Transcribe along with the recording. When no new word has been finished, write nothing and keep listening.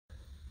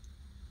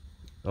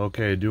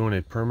Okay, doing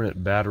a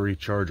permanent battery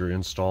charger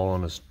install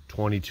on a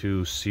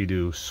 22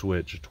 Seadoo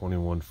switch,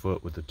 21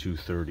 foot with a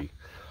 230.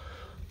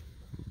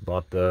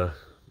 Bought the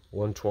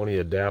 120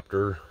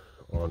 adapter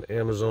on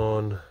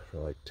Amazon for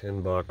like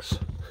 10 bucks.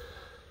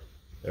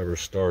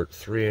 Everstart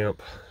 3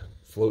 amp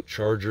float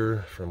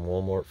charger from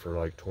Walmart for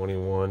like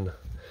 21.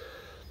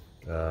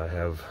 I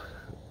have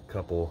a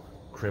couple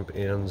crimp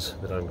ends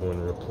that I'm going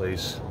to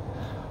replace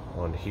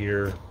on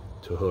here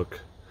to hook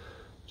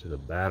to the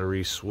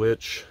battery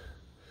switch.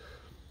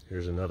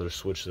 Here's another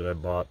switch that I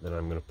bought that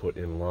I'm going to put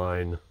in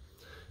line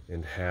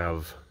and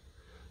have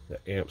the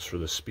amps for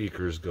the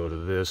speakers go to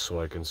this,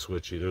 so I can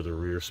switch either the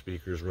rear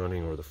speakers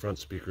running or the front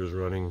speakers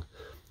running,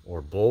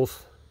 or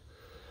both.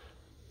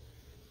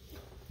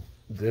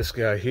 This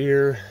guy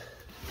here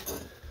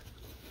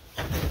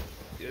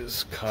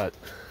is cut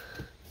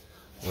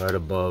right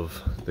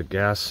above the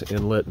gas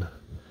inlet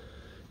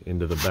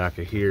into the back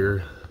of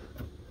here,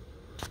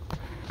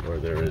 where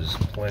there is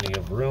plenty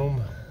of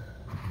room.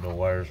 No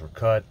wires were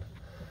cut.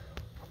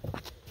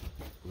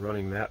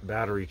 Running that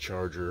battery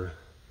charger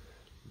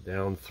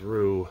down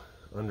through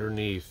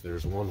underneath,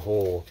 there's one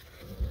hole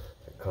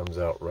that comes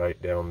out right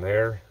down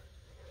there.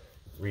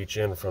 Reach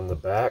in from the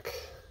back,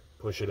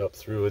 push it up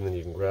through, and then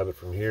you can grab it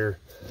from here,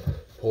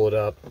 pull it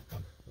up.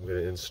 I'm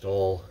going to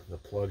install the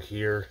plug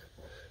here.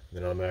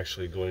 Then I'm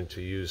actually going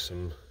to use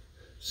some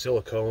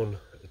silicone,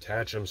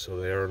 attach them so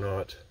they are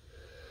not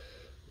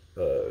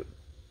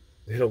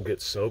they don't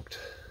get soaked,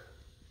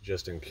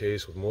 just in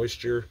case with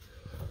moisture.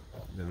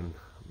 Then I'm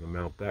going to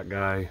mount that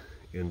guy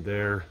in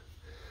there.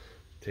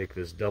 Take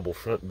this double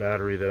front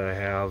battery that I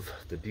have,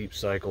 the deep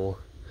cycle,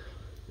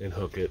 and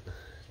hook it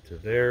to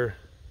there,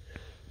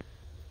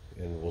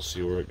 and we'll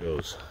see where it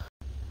goes.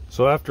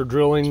 So after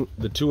drilling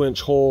the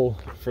 2-inch hole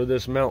for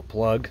this mount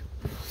plug,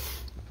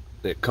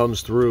 it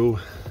comes through,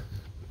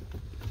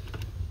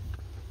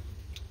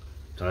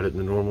 tied it in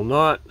the normal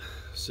knot,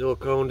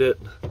 siliconed it,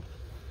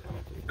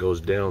 it goes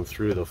down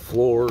through the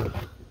floor,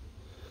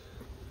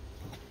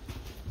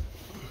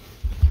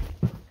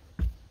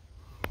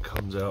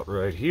 comes out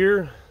right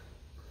here,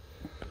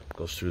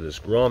 goes through this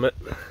grommet,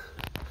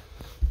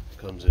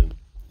 comes in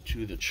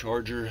to the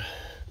charger,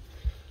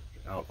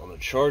 out on the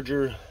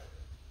charger,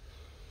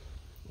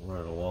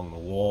 right along the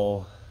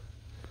wall,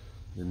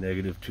 the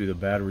negative to the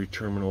battery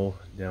terminal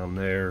down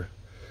there,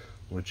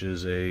 which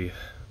is a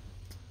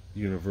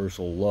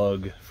universal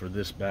lug for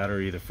this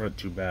battery, the front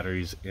 2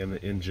 batteries, and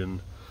the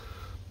engine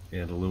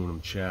and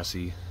aluminum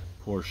chassis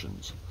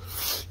portions.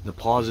 The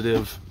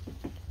positive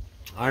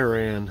I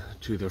ran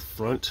to the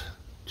front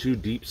 2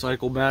 deep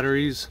cycle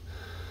batteries,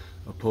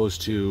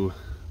 opposed to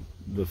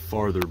the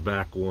farther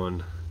back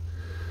one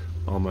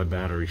on my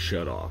battery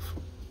shutoff.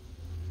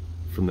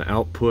 From the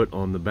output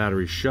on the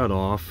battery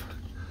shutoff,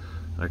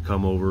 I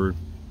come over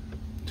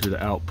to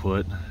the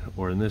output,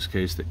 or in this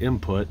case the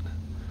input,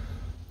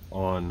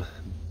 on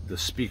the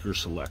speaker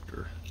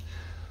selector.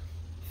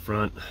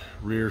 Front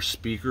rear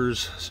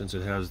speakers, since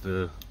it has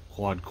the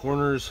quad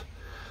corners,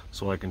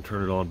 so I can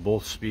turn it on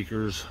both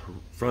speakers,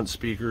 front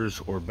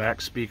speakers or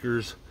back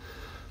speakers,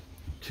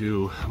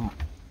 to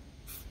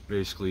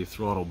basically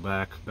throttle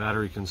back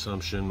battery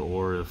consumption,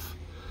 or if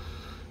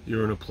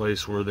you're in a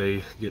place where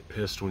they get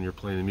pissed when you're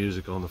playing the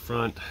music on the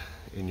front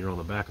and you're on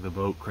the back of the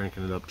boat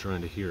cranking it up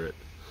trying to hear it.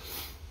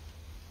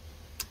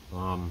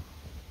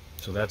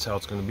 So that's how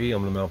it's going to be.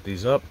 I'm going to mount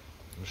these up.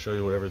 I'll show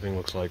you what everything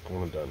looks like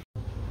when I'm done.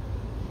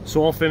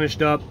 So all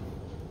finished up.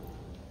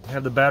 I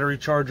have the battery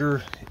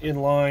charger in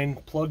line,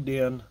 plugged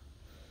in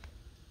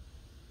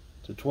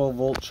to 12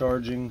 volt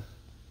charging.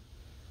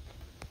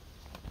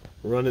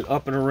 Run it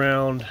up and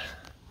around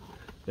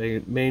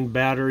the main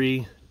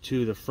battery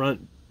to the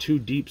front 2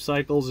 deep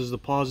cycles is the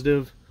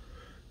positive.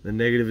 The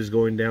negative is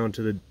going down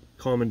to the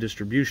common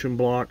distribution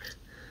block.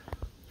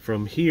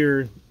 From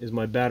here is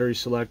my battery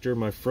selector,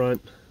 my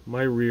front,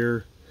 my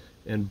rear,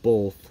 and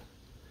both.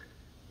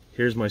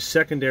 Here's my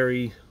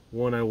secondary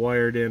one I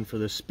wired in for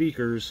the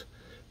speakers,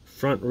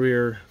 front,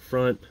 rear,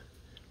 front,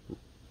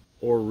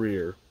 or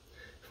rear.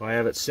 If I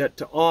have it set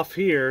to off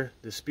here,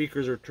 the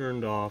speakers are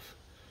turned off.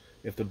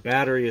 If the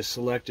battery is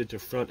selected to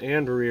front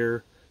and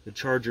rear, the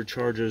charger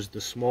charges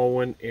the small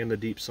one and the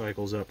deep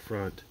cycles up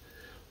front.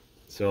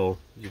 So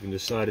you can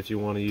decide if you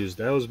want to use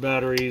those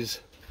batteries,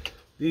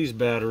 these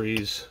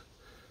batteries,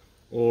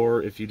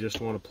 or if you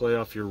just want to play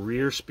off your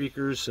rear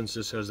speakers, since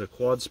this has a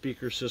quad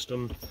speaker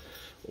system,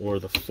 or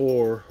the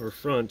 4 or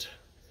front,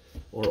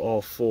 or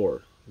all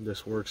 4.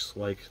 This works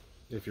like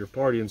if you're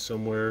partying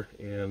somewhere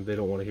and they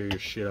don't want to hear your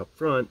shit up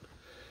front,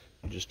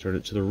 you just turn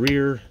it to the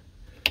rear.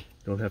 You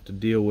don't have to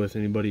deal with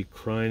anybody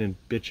crying and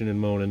bitching and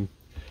moaning.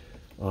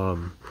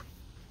 And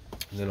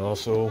then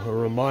also a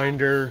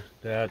reminder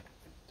that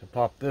to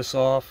pop this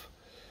off,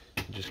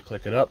 you just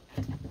click it up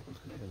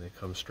and they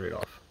come straight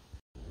off.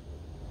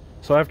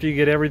 So after you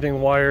get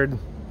everything wired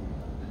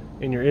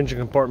in your engine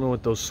compartment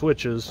with those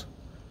switches,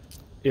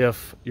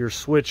 if your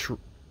switch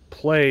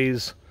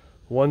plays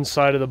one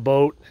side of the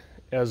boat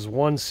as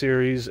one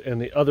series and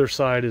the other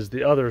side is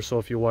the other, so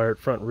if you wire it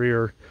front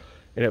rear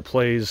and it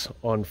plays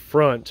on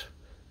front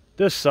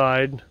this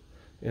side,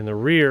 in the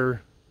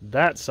rear,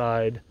 that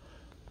side,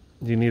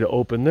 you need to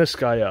open this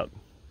guy up.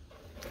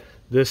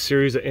 This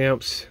series of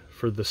amps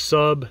for the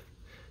sub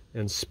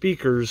and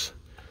speakers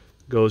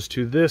goes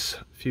to this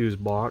fuse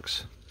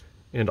box,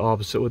 and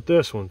opposite with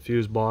this one,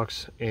 fuse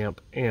box,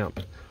 amp, amp.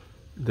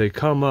 They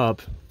come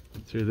up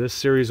through this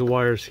series of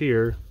wires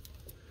here,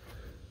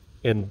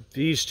 and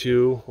these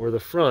two were the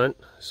front,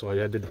 so I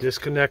had to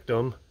disconnect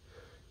them,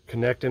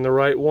 connecting the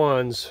right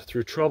ones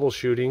through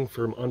troubleshooting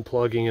from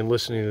unplugging and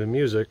listening to the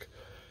music.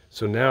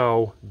 So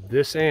now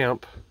this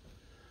amp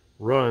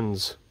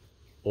runs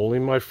only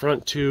my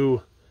front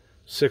two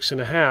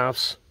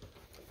 6.5s,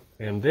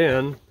 and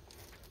then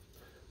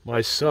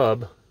my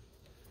sub,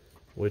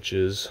 which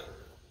is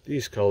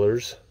these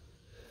colors,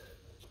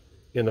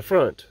 in the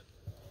front.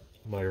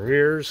 My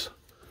rears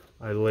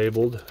I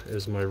labeled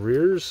as my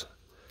rears,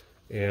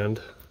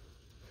 and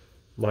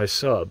my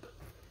sub.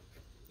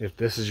 If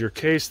this is your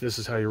case, this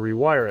is how you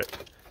rewire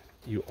it.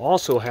 You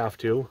also have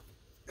to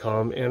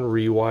come and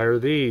rewire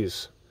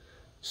these.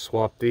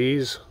 Swap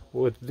these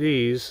with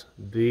these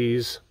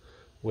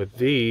with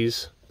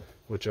these,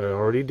 which I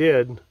already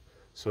did.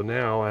 So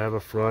now I have a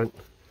front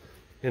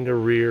and a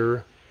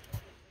rear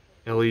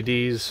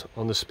LEDs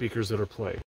on the speakers that are playing.